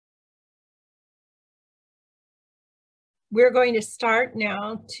we're going to start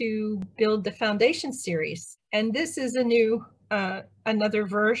now to build the foundation series. And this is a new, another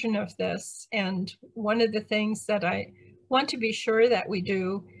version of this. And one of the things that I want to be sure that we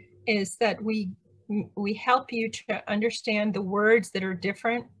do is that we help you to understand the words that are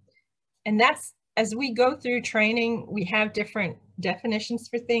different. And that's, as we go through training, we have different definitions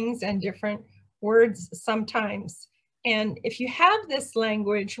for things and different words sometimes. And if you have this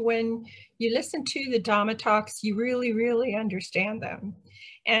language, when you listen to the Dhamma talks, you really, really understand them.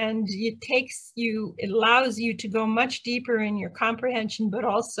 And it allows you to go much deeper in your comprehension, but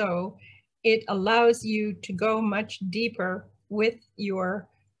also it allows you to go much deeper with your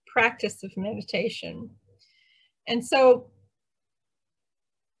practice of meditation. And so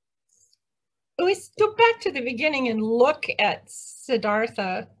we go back to the beginning and look at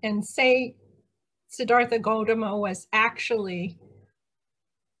Siddhartha and say Siddhartha Gautama was actually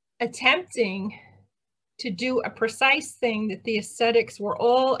attempting to do a precise thing that the ascetics were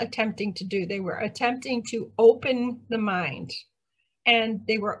all attempting to do. They were attempting to open the mind, and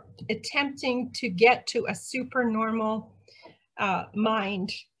they were attempting to get to a supernormal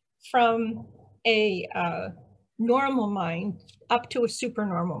mind from a normal mind up to a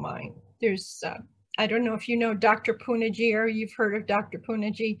supernormal mind. There's, I don't know if you know Dr. Punaji or you've heard of Dr.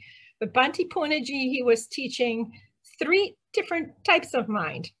 Punaji, but Bhante Punaji, he was teaching 3 different types of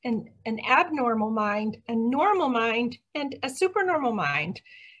mind: an abnormal mind, a normal mind, and a supernormal mind.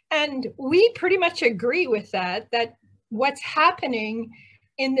 And we pretty much agree with that what's happening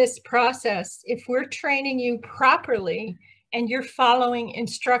in this process, if we're training you properly and you're following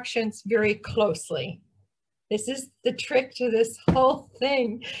instructions very closely. This is the trick to this whole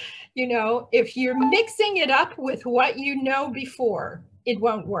thing. You know, if you're mixing it up with what you know before, it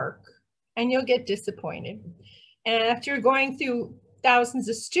won't work and you'll get disappointed. And after going through thousands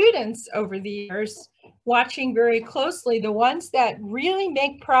of students over the years, watching very closely, the ones that really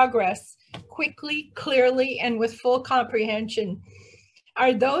make progress quickly, clearly, and with full comprehension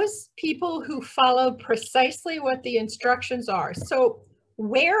are those people who follow precisely what the instructions are. So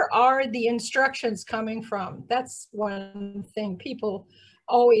where are the instructions coming from? That's one thing people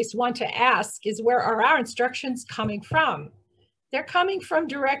always want to ask, is where are our instructions coming from? They're coming from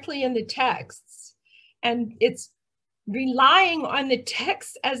directly in the texts. And it's relying on the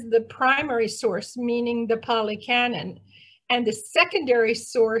text as the primary source, meaning the Pali Canon. And the secondary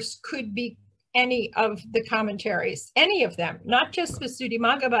source could be any of the commentaries, any of them, not just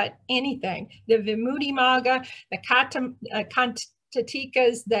Visuddhimagga, but anything. The Vimudimagga, the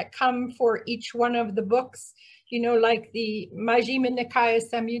Kantatikas that come for each one of the books, you know, like the Majjhima Nikaya,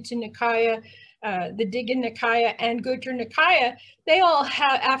 Samyutta Nikaya, the Digha Nikaya, and Guttara Nikaya, they all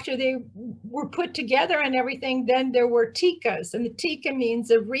have, after they were put together and everything, then there were tikas, and the tika means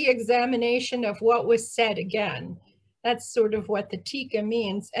a re-examination of what was said again. That's sort of what the tika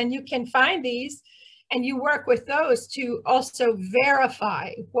means. And you can find these and you work with those to also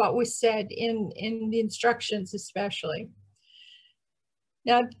verify what was said in the instructions, especially.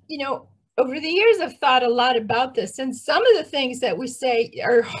 Now, you know, over the years, I've thought a lot about this, and some of the things that we say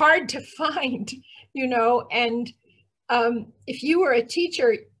are hard to find, you know, and if you were a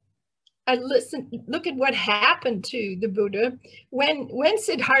teacher, look at what happened to the Buddha. When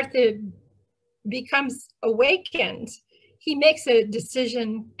Siddhartha becomes awakened, he makes a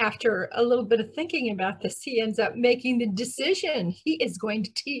decision after a little bit of thinking about this. He ends up making the decision he is going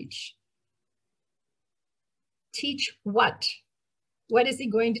to teach. Teach what? What is he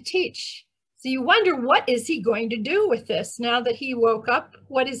going to teach? So you wonder, what is he going to do with this? Now that he woke up,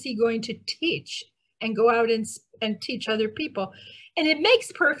 what is he going to teach and go out and teach other people? And it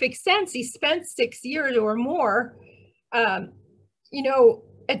makes perfect sense. He spent 6 years or more, you know,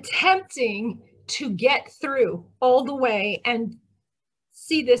 attempting to get through all the way and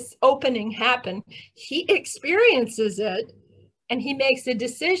see this opening happen. He experiences it and he makes a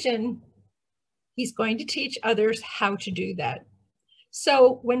decision. He's going to teach others how to do that.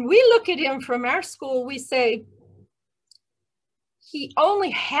 So when we look at him from our school, we say he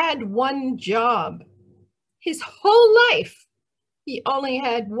only had one job. His whole life, he only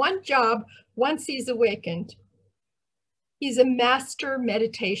had one job once he's awakened. He's a master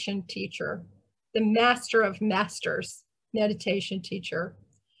meditation teacher, the master of masters meditation teacher.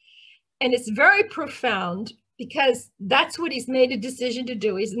 And it's very profound because that's what he's made a decision to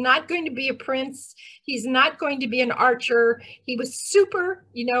do. He's not going to be a prince. He's not going to be an archer. He was super,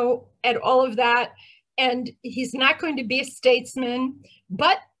 you know, at all of that. And he's not going to be a statesman.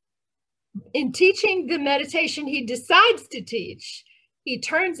 But in teaching the meditation he decides to teach, he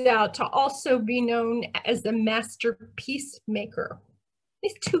turns out to also be known as the master peacemaker.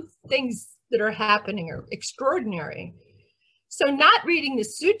 These two things that are happening are extraordinary. So not reading the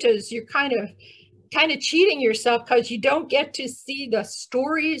suttas, you're kind of cheating yourself, because you don't get to see the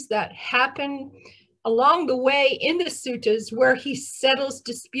stories that happen along the way in the suttas, where he settles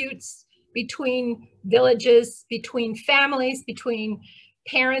disputes between villages, between families, between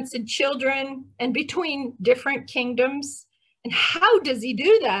parents and children, and between different kingdoms. And how does he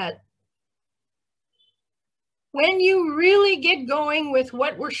do that? When you really get going with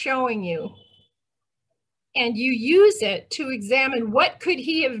what we're showing you, and you use it to examine what could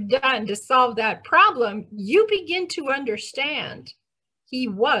he have done to solve that problem, you begin to understand he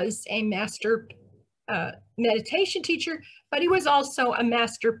was a master meditation teacher, but he was also a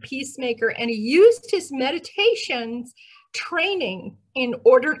master peacemaker, and he used his meditations training in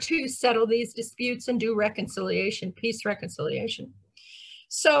order to settle these disputes and do reconciliation, peace reconciliation.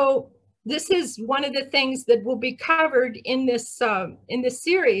 So this is one of the things that will be covered in this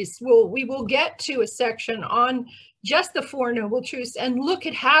series. We will get to a section on just the Four Noble Truths and look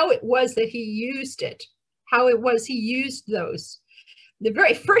at how it was that he used it, how it was he used those. The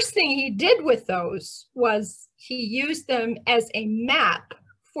very first thing he did with those was he used them as a map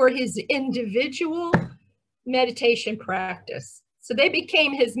for his individual meditation practice. So they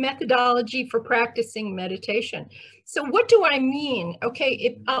became his methodology for practicing meditation. So what do I mean?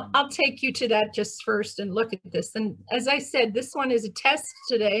 Okay, I'll take you to that just first and look at this. And as I said, this one is a test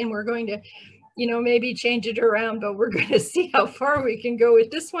today, and we're going to, maybe change it around, but we're going to see how far we can go with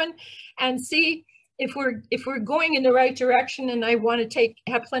this one and see if we're going in the right direction. And I want to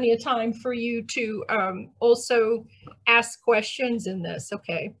have plenty of time for you to also ask questions in this.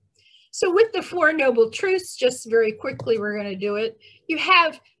 Okay. So with the Four Noble Truths, just very quickly, we're going to do it.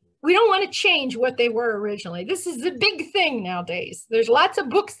 We don't want to change what they were originally. This is the big thing nowadays. There's lots of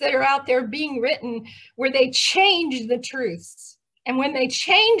books that are out there being written where they change the truths. And when they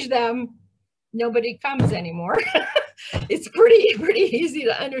change them, nobody comes anymore. It's pretty easy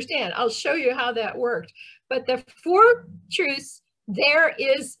to understand. I'll show you how that worked. But the Four Truths, there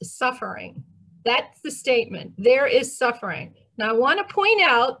is suffering. That's the statement. There is suffering. Now I want to point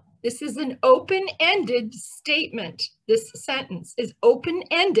out, this is an open-ended statement. This sentence is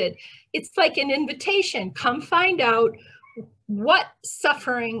open-ended. It's like an invitation. Come find out what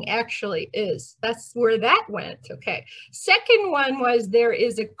suffering actually is. That's where that went. Okay. Second one was, there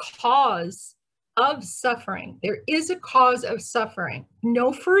is a cause of suffering. There is a cause of suffering.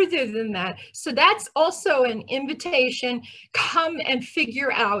 No further than that. So that's also an invitation. Come and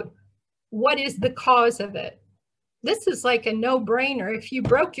figure out what is the cause of it. This is like a no-brainer. If you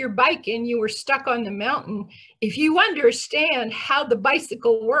broke your bike and you were stuck on the mountain, if you understand how the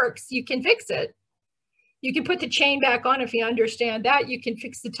bicycle works, you can fix it. You can put the chain back on if you understand that. You can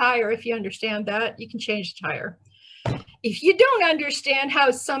fix the tire if you understand that. You can change the tire. If you don't understand how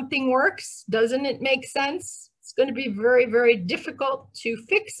something works, doesn't it make sense? It's going to be very, very difficult to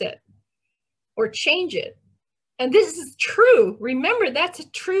fix it or change it. And this is true. Remember, that's a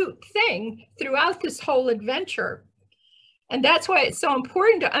true thing throughout this whole adventure. And that's why it's so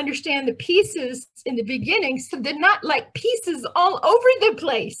important to understand the pieces in the beginning, so they're not like pieces all over the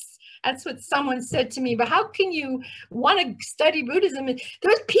place. That's what someone said to me, but how can you want to study Buddhism?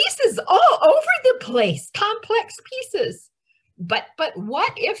 There's pieces all over the place, complex pieces. But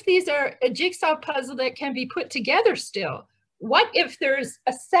what if these are a jigsaw puzzle that can be put together still? What if there's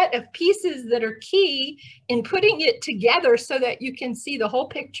a set of pieces that are key in putting it together so that you can see the whole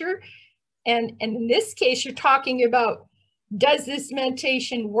picture? And in this case, you're talking about, does this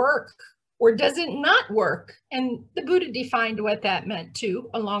meditation work or does it not work? And the Buddha defined what that meant too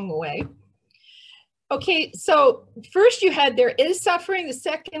along the way. Okay, so first you had, there is suffering. The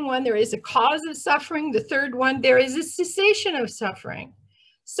second one, there is a cause of suffering. The third one, there is a cessation of suffering.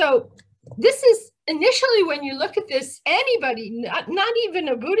 So this is initially, when you look at this, anybody, not even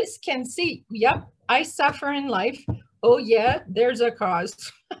a Buddhist, can see, yep, I suffer in life. Oh yeah, there's a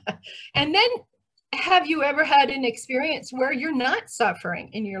cause. And then, have you ever had an experience where you're not suffering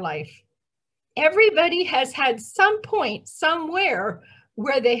in your life? Everybody has had some point somewhere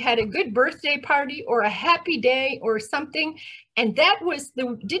where they had a good birthday party or a happy day or something, and that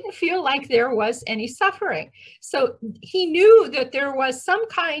didn't feel like there was any suffering. So he knew that there was some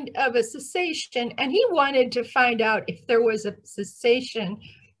kind of a cessation, and he wanted to find out if there was a cessation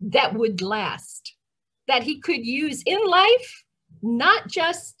that would last, that he could use in life, not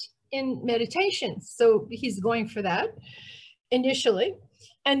just in meditation. So he's going for that initially.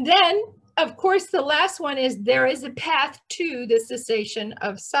 And then, of course, the last one is, there is a path to the cessation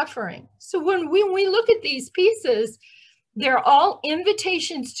of suffering. So when we look at these pieces, they're all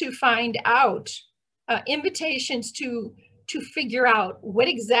invitations to find out, invitations to to figure out what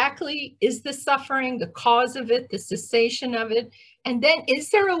exactly is the suffering, the cause of it, the cessation of it. And then is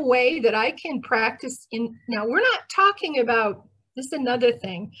there a way that I can practice in, now we're not talking about, this is another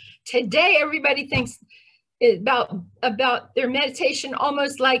thing. Today, everybody thinks about their meditation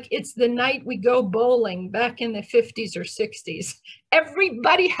almost like it's the night we go bowling back in the 50s or 60s.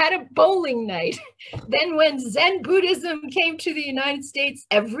 Everybody had a bowling night. Then when Zen Buddhism came to the United States,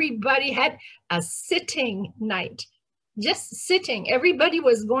 everybody had a sitting night. Just sitting. Everybody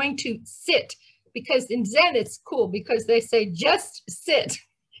was going to sit, because in Zen it's cool because they say just sit.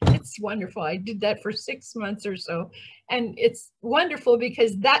 It's wonderful. I did that for 6 months or so. And it's wonderful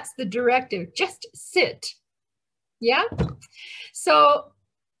because that's the directive. Just sit. Yeah. So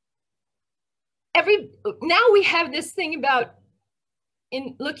now we have this thing about,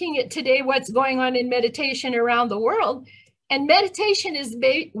 in looking at today, what's going on in meditation around the world. And meditation is,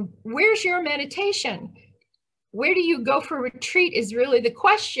 where's your meditation? Where do you go for retreat is really the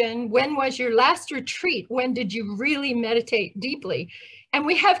question. When was your last retreat? When did you really meditate deeply? And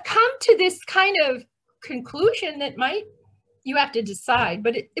we have come to this kind of conclusion that you have to decide,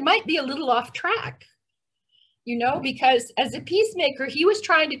 but it might be a little off track. You know, because as a peacemaker, he was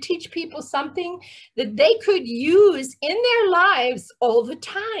trying to teach people something that they could use in their lives all the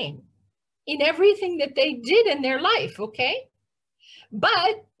time, in everything that they did in their life, okay?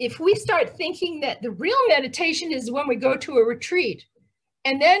 But if we start thinking that the real meditation is when we go to a retreat,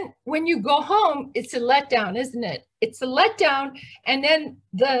 and then when you go home, it's a letdown, isn't it? It's a letdown, and then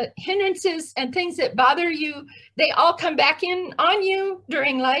the hindrances and things that bother you, they all come back in on you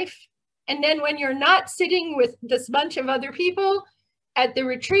during life. And then when you're not sitting with this bunch of other people at the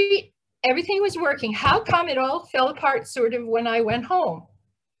retreat, everything was working. How come it all fell apart sort of when I went home?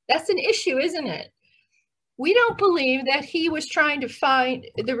 That's an issue, isn't it? We don't believe that he was trying to find,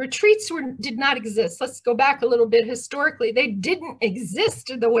 the retreats did not exist. Let's go back a little bit historically. They didn't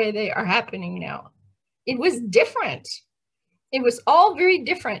exist the way they are happening now. It was different. It was all very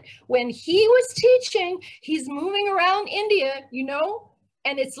different. When he was teaching, he's moving around India, you know,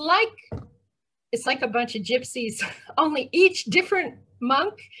 and it's like a bunch of gypsies, only each different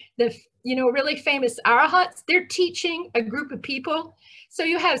monk, the really famous arahats, they're teaching a group of people. So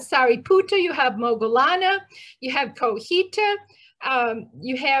you have Sariputta, you have Moggallana, you have Kohita,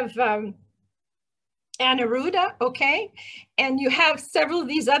 you have Anuruddha, okay? And you have several of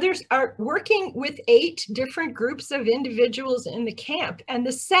these others are working with 8 different groups of individuals in the camp. And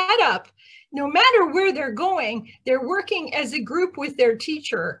the setup, no matter where they're going, they're working as a group with their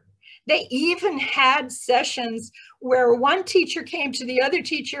teacher. They even had sessions where one teacher came to the other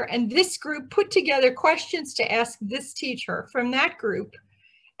teacher and this group put together questions to ask this teacher from that group.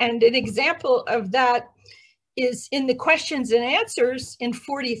 And an example of that is in the questions and answers in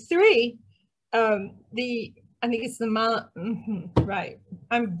 43, I think it's right.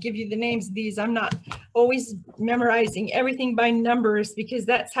 I'm give you the names of these. I'm not always memorizing everything by numbers because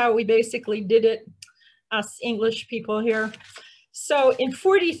that's how we basically did it, us English people here. So in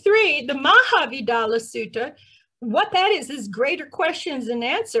 43, the Mahavidala Sutta, what that is greater questions and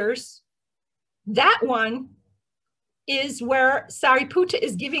answers. That one is where Sariputta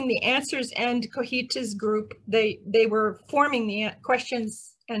is giving the answers and Kohita's group, they were forming the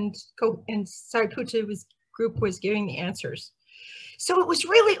questions and Sariputta's group was giving the answers. So it was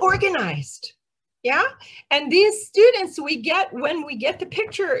really organized. Yeah. And these students when we get the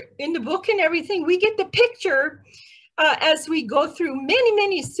picture in the book and everything, we get the picture as we go through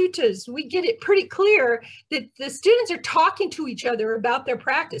many suttas, we get it pretty clear that the students are talking to each other about their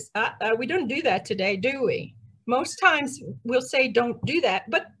practice. We don't do that today, do we? Most times we'll say don't do that,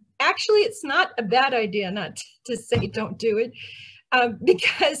 but actually it's not a bad idea not to say don't do it.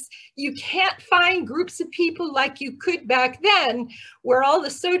 Because you can't find groups of people like you could back then, where all the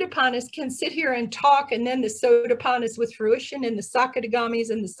Sotapannas can sit here and talk, and then the Sotapannas with fruition, and the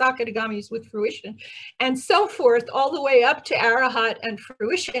Sakadagamis with fruition, and so forth, all the way up to Arahat and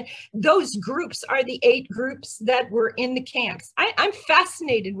fruition. Those groups are the 8 groups that were in the camps. I'm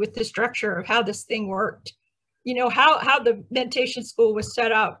fascinated with the structure of how this thing worked, you know, how the meditation school was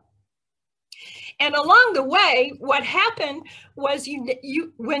set up. And along the way, what happened was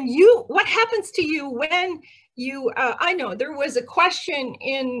what happens to you when you, I know there was a question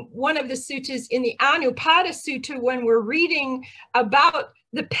in one of the suttas in the Anupada Sutta when we're reading about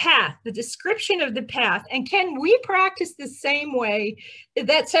the path, the description of the path. And can we practice the same way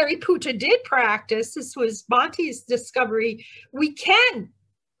that Sariputta did practice? This was Bhante's discovery. We can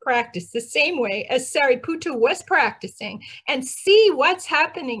practice the same way as Sariputta was practicing and see what's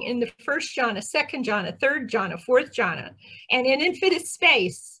happening in the first jhana, second jhana, third jhana, fourth jhana. And in infinite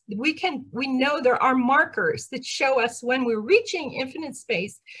space, we know there are markers that show us when we're reaching infinite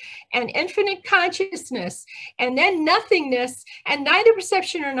space and infinite consciousness, and then nothingness and neither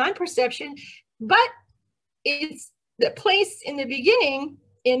perception or non-perception, but it's the place in the beginning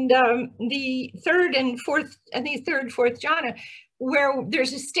in the third and fourth, I think third, fourth jhana, where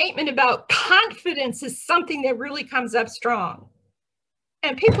there's a statement about confidence is something that really comes up strong.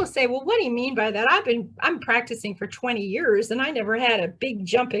 And people say, well, what do you mean by that? I'm practicing for 20 years and I never had a big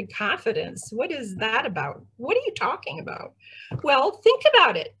jump in confidence. What is that about? What are you talking about? Well, think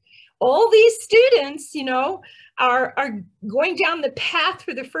about it. All these students, you know, are going down the path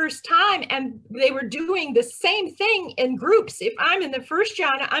for the first time, and they were doing the same thing in groups. If I'm in the first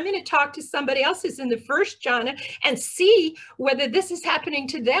jhana, I'm going to talk to somebody else who's in the first jhana and see whether this is happening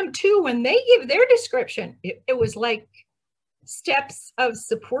to them too when they give their description. It was like steps of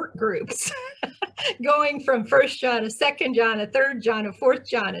support groups going from first jhana, second jhana, third jhana, fourth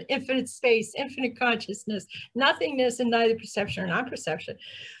jhana, infinite space, infinite consciousness, nothingness, and neither perception or non-perception.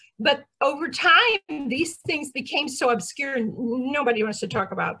 But over time, these things became so obscure, and nobody wants to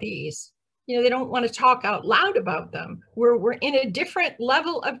talk about these. You know, they don't want to talk out loud about them. We're in a different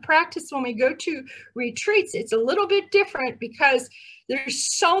level of practice when we go to retreats. It's a little bit different because there's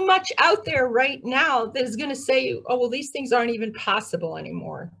so much out there right now that is going to say, oh, well, these things aren't even possible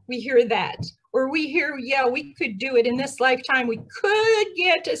anymore. We hear that. Or we hear, yeah, we could do it in this lifetime. We could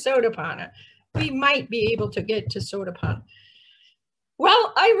get to Sotapanna. We might be able to get to Sotapanna.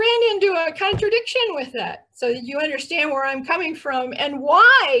 Well, I ran into a contradiction with that, so that you understand where I'm coming from and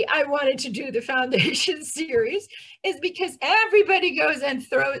why I wanted to do the foundation series is because everybody goes and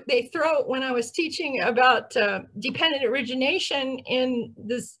they throw when I was teaching about dependent origination in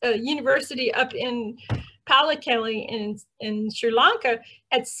this university up in Palakkale in Sri Lanka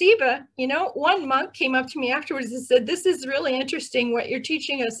at Siva, you know, one monk came up to me afterwards and said, this is really interesting what you're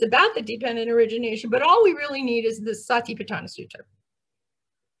teaching us about the dependent origination, but all we really need is the Satipatthana Sutta.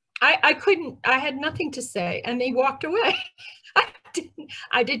 I had nothing to say, and they walked away.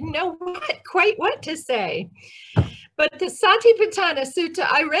 I didn't know quite what to say. But the Satipatthana Sutta,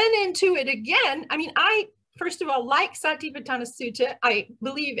 I ran into it again. I mean, I, first of all, like Satipatthana Sutta. I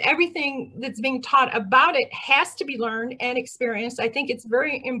believe everything that's being taught about it has to be learned and experienced. I think it's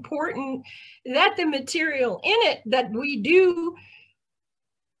very important that the material in it, that we do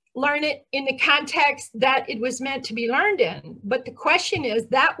learn it in the context that it was meant to be learned in. But the question is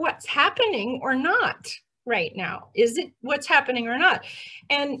that what's happening or not right now? Is it what's happening or not?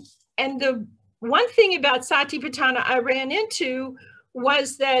 And the one thing about Satipatthana I ran into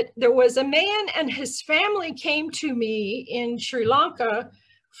was that there was a man and his family came to me in Sri Lanka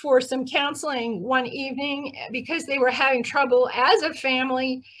for some counseling one evening because they were having trouble as a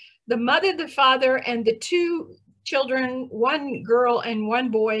family. The mother, the father, and the two children, one girl and one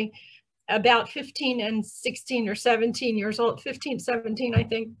boy, about 15 and 16 or 17 years old, 15, 17, I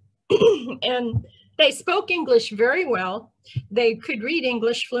think. And they spoke English very well. They could read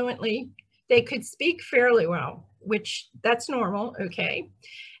English fluently. They could speak fairly well, which that's normal, okay.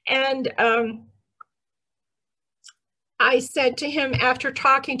 And I said to him after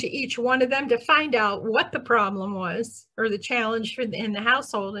talking to each one of them to find out what the problem was or the challenge in the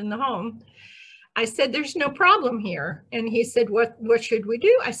household, in the home, I said, there's no problem here. And he said, what should we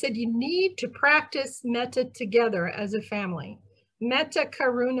do? I said, you need to practice metta together as a family. Metta,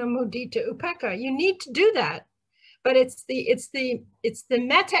 karuna, mudita, upekkha. You need to do that. But it's the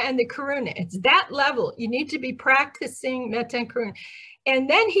metta and the karuna. It's that level. You need to be practicing metta and karuna. And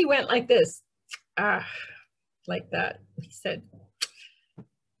then he went like this, like that. He said,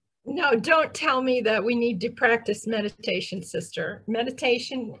 no, don't tell me that we need to practice meditation, sister.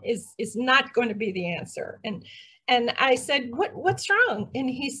 Meditation is not going to be the answer. And I said, what's wrong? And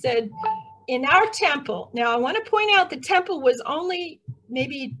he said, in our temple, now I want to point out the temple was only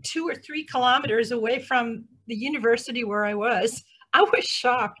maybe 2 or 3 kilometers away from the university where I was. I was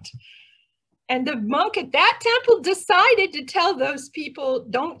shocked. And the monk at that temple decided to tell those people,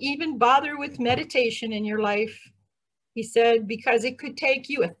 don't even bother with meditation in your life. He said, because it could take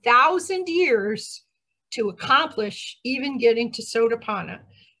you 1,000 years to accomplish even getting to Sotapanna.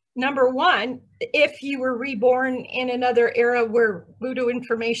 Number one, if you were reborn in another era where Buddha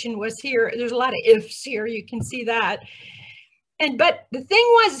information was here, there's a lot of ifs here, you can see that. But the thing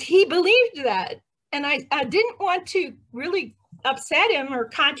was, he believed that. And I didn't want to really upset him or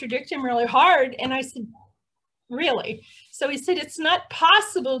contradict him really hard. And I said, really? So he said, it's not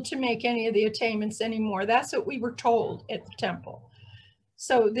possible to make any of the attainments anymore. That's what we were told at the temple.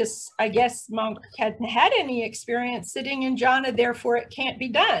 So this, I guess, monk hadn't had any experience sitting in jhana, therefore it can't be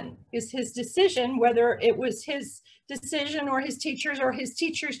done. Is his decision, whether it was his decision or his teacher's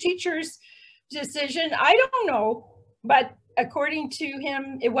teacher's decision, I don't know. But according to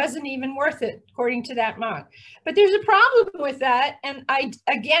him, it wasn't even worth it, according to that monk. But there's a problem with that. And I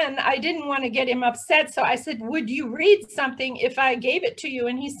didn't want to get him upset. So I said, would you read something if I gave it to you?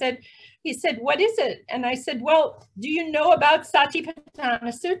 And he said, what is it? And I said, well, do you know about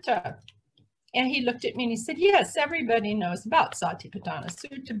Satipatthana Sutta? And he looked at me and he said, yes, everybody knows about Satipatthana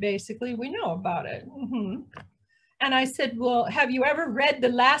Sutta. Basically, we know about it. Mm-hmm. And I said, well, have you ever read the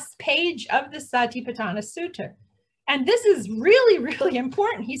last page of the Satipatthana Sutta? And this is really, really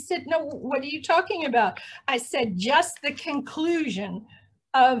important. He said, no, what are you talking about? I said, just the conclusion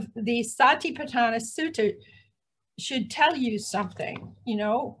of the Satipatthana Sutta should tell you something, you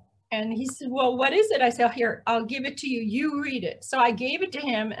know? And he said, well, what is it? I said, here, I'll give it to you. You read it. So I gave it to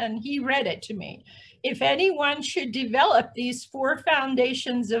him and he read it to me. If anyone should develop these 4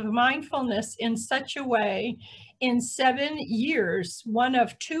 foundations of mindfulness in such a way, in 7 years, one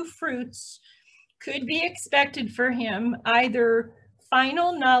of 2 fruits could be expected for him, either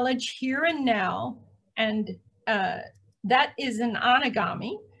final knowledge here and now, and that is an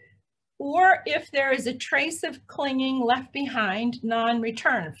anagami, or if there is a trace of clinging left behind,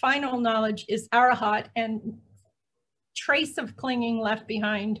 non-return. Final knowledge is arahat, and trace of clinging left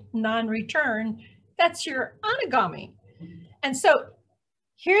behind, non-return, that's your anagami. And so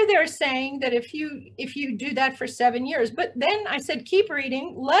here they're saying that if you do that for 7 years, but then I said, keep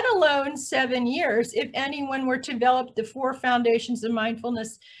reading, let alone 7 years, if anyone were to develop the 4 foundations of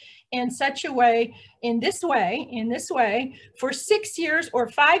mindfulness in such a way, in this way, for 6 years or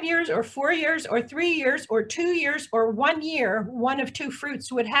 5 years or 4 years or 3 years or 2 years or 1 year, one of 2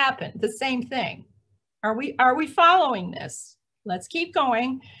 fruits would happen, the same thing. Are we following this? Let's keep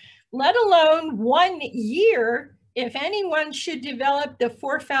going. Let alone 1 year, if anyone should develop the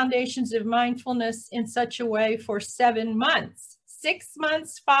 4 foundations of mindfulness in such a way for 7 months, 6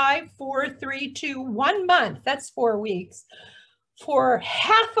 months, 5, 4, 3, 2, 1 month, that's 4 weeks. For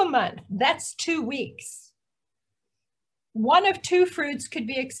half a month, that's 2 weeks. One of 2 fruits could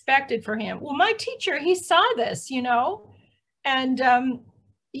be expected for him. Well, my teacher, he saw this, you know, and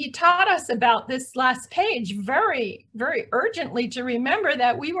he taught us about this last page very, very urgently, to remember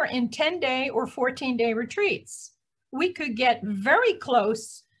that we were in 10-day or 14-day retreats. We could get very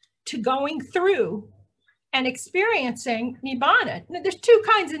close to going through and experiencing Nibbana. Now, there's 2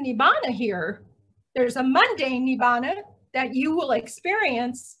 kinds of Nibbana here. There's a mundane Nibbana that you will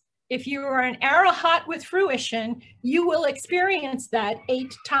experience. If you are an arahat with fruition, you will experience that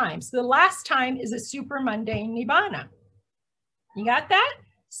 8 times. The last time is a super mundane Nibbana. You got that?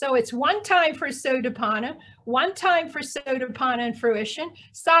 So it's 1 time for Sotapanna, 1 time for Sotapanna and fruition,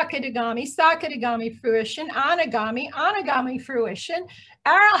 Sakadagami fruition, Anagami fruition,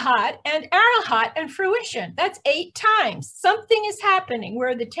 Arahat and fruition. That's 8 times. Something is happening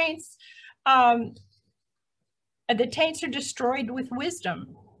where the taints are destroyed with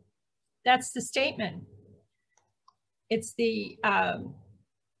wisdom. That's the statement. It's the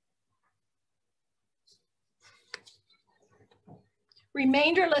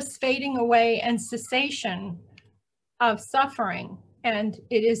remainderless fading away and cessation of suffering. And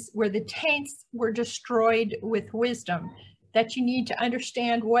it is where the taints were destroyed with wisdom that you need to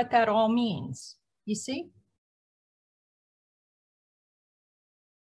understand what that all means. You see?